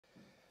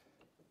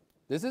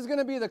This is going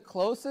to be the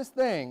closest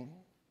thing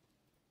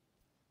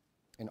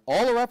in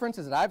all the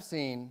references that I've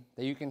seen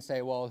that you can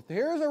say, well,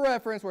 here's a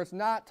reference where it's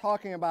not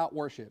talking about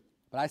worship.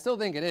 But I still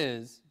think it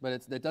is,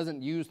 but it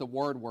doesn't use the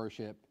word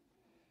worship.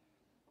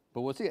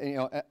 But we'll see. You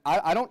know,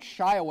 I don't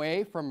shy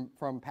away from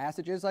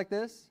passages like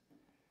this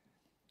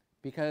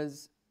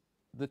because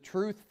the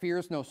truth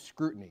fears no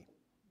scrutiny,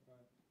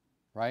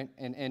 right?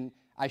 And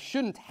I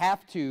shouldn't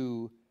have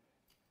to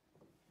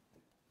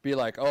be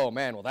like, oh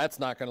man, well that's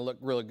not going to look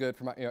really good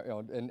for my,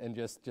 and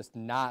just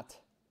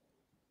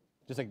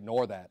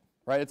ignore that,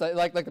 right? It's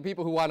like the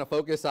people who want to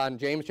focus on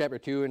James chapter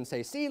 2 and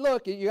say, see,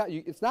 look,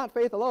 it's not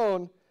faith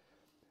alone.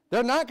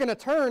 They're not going to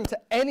turn to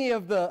any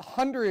of the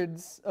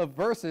hundreds of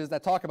verses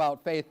that talk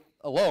about faith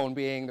alone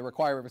being the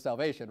requirement for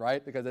salvation,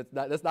 right? Because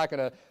that's not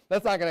going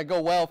to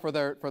go well for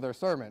their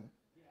sermon.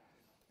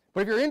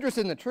 But if you're interested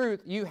in the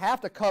truth, you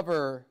have to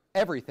cover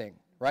everything,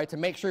 right, to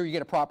make sure you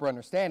get a proper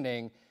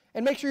understanding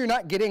and make sure you're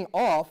not getting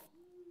off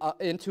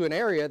into an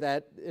area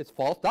that is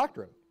false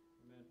doctrine,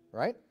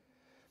 right?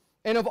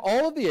 And of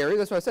all of the areas,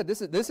 that's what I said,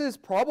 this is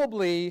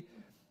probably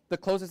the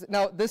closest.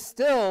 Now, this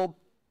still,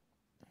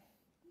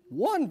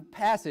 one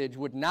passage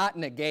would not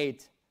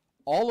negate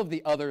all of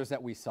the others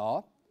that we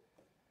saw.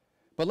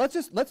 But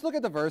let's look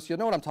at the verse. You'll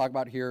know what I'm talking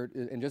about here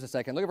in just a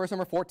second. Look at verse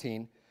number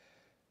 14.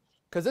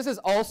 Because this is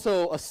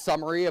also a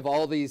summary of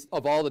all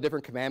the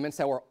different commandments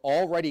that were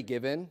already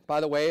given,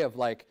 by the way, of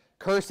like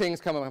cursings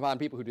coming upon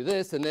people who do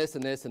this and this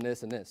and this and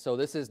this and this. So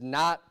this is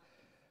not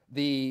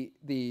the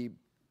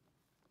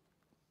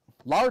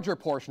larger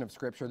portion of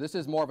Scripture. This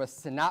is more of a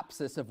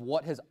synopsis of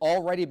what has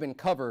already been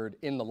covered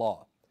in the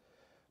law.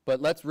 But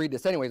let's read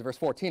this anyways. Verse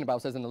 14, the Bible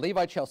says, and the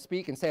Levites shall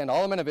speak and say unto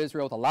all the men of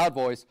Israel with a loud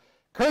voice,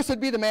 cursed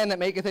be the man that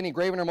maketh any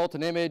graven or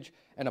molten image,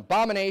 an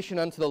abomination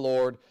unto the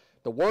Lord,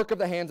 the work of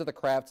the hands of the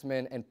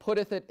craftsman, and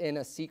putteth it in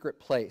a secret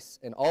place.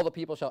 And all the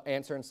people shall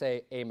answer and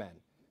say, amen.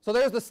 So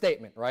there's the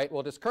statement, right?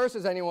 Well, just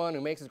curses anyone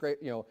who makes his great,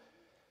 Well,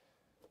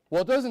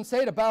 it doesn't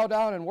say to bow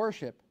down and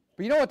worship.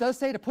 But you know what it does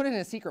say? To put it in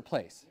a secret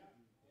place.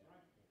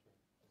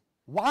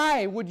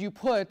 Why would you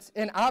put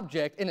an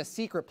object in a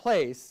secret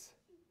place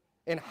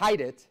and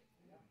hide it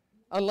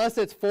unless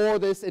it's for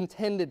this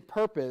intended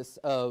purpose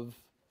of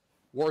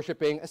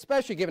worshiping,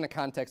 especially given the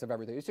context of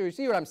everything? So you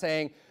see what I'm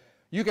saying?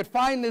 You could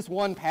find this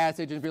one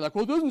passage and be like,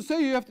 well, it doesn't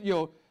say you have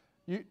to,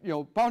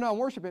 bow down and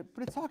worship it,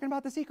 but it's talking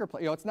about the secret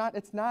place.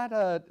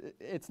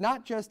 It's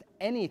not just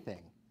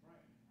anything.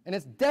 And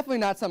it's definitely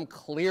not some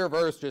clear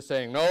verse just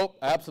saying, nope,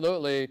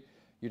 absolutely.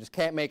 You just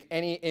can't make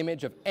any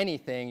image of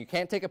anything. You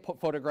can't take a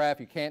photograph.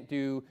 You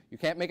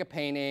can't make a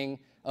painting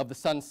of the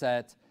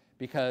sunset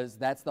because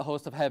that's the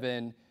host of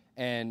heaven.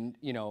 And,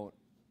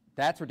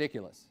 that's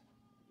ridiculous.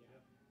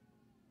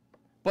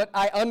 But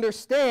I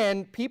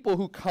understand people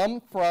who come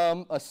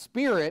from a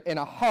spirit and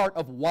a heart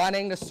of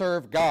wanting to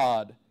serve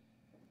God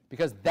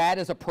because that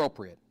is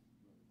appropriate,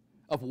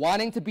 of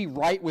wanting to be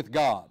right with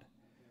God.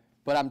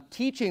 But I'm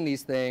teaching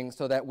these things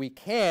so that we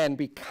can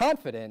be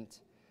confident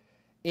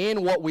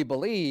in what we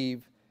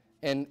believe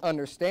and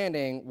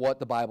understanding what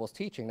the Bible is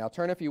teaching. Now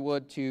turn, if you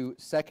would, to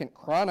 2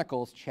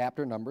 Chronicles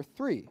chapter number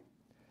 3.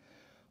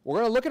 We're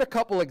going to look at a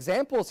couple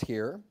examples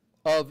here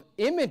of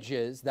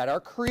images that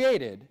are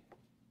created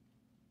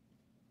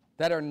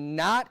that are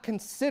not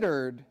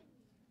considered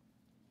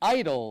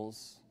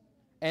idols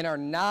and are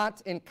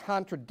not in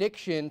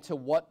contradiction to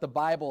what the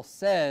Bible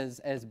says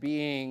as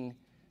being,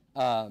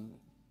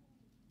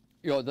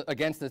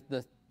 against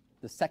the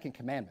second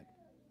commandment,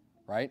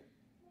 right,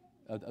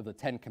 of the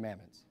 10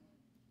 Commandments.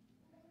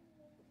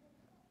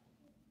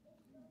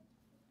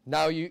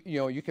 Now,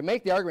 you can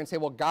make the argument and say,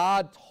 well,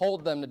 God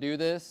told them to do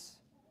this,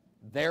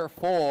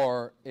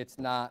 therefore it's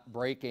not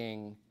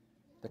breaking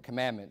the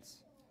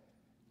commandments.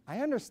 I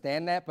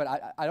understand that,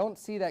 but I don't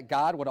see that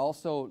God would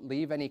also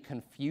leave any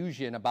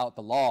confusion about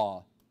the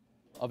law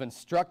of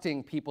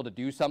instructing people to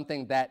do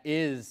something that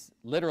is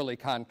literally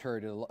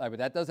contrary to the law. I mean,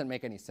 that doesn't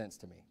make any sense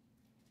to me.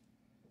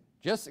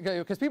 Just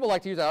because people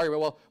like to use that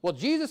argument, well,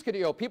 Jesus could,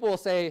 people will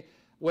say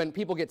when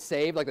people get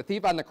saved, like the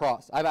thief on the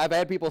cross. I've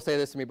had people say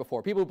this to me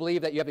before. People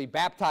believe that you have to be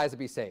baptized to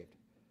be saved.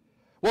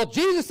 Well,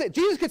 Jesus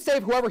could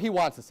save whoever he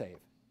wants to save.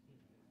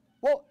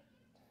 Well,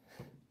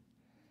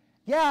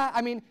 yeah,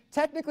 I mean,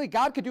 technically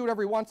God could do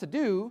whatever he wants to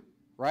do,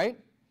 right?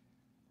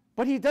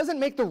 But he doesn't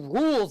make the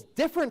rules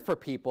different for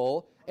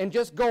people and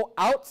just go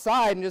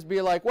outside and just be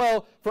like,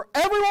 well, for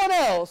everyone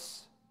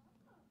else,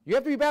 you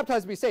have to be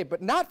baptized to be saved,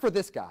 but not for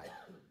this guy.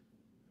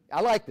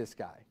 I like this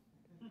guy.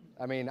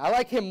 I mean, I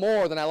like him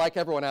more than I like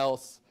everyone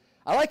else.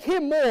 I like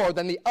him more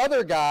than the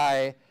other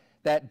guy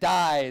that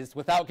dies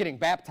without getting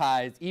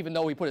baptized, even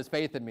though he put his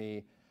faith in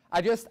me.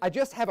 I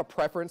just have a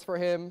preference for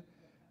him,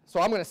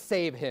 so I'm going to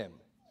save him.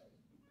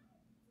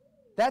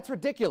 That's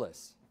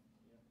ridiculous,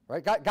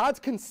 right? God's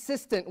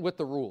consistent with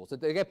the rules.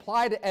 They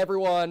apply to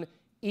everyone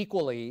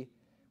equally,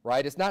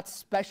 right? It's not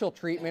special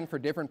treatment for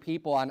different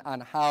people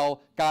on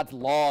how God's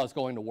law is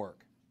going to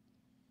work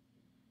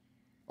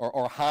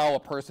or how a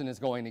person is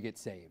going to get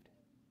saved,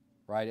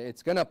 right?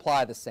 It's going to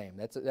apply the same.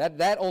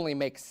 That only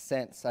makes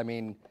sense. I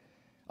mean,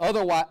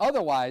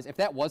 Otherwise, if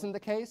that wasn't the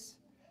case,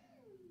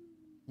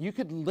 you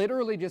could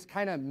literally just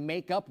kind of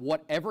make up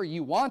whatever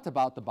you want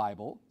about the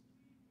Bible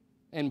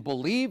and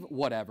believe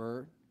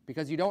whatever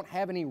because you don't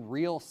have any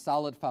real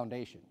solid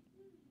foundation.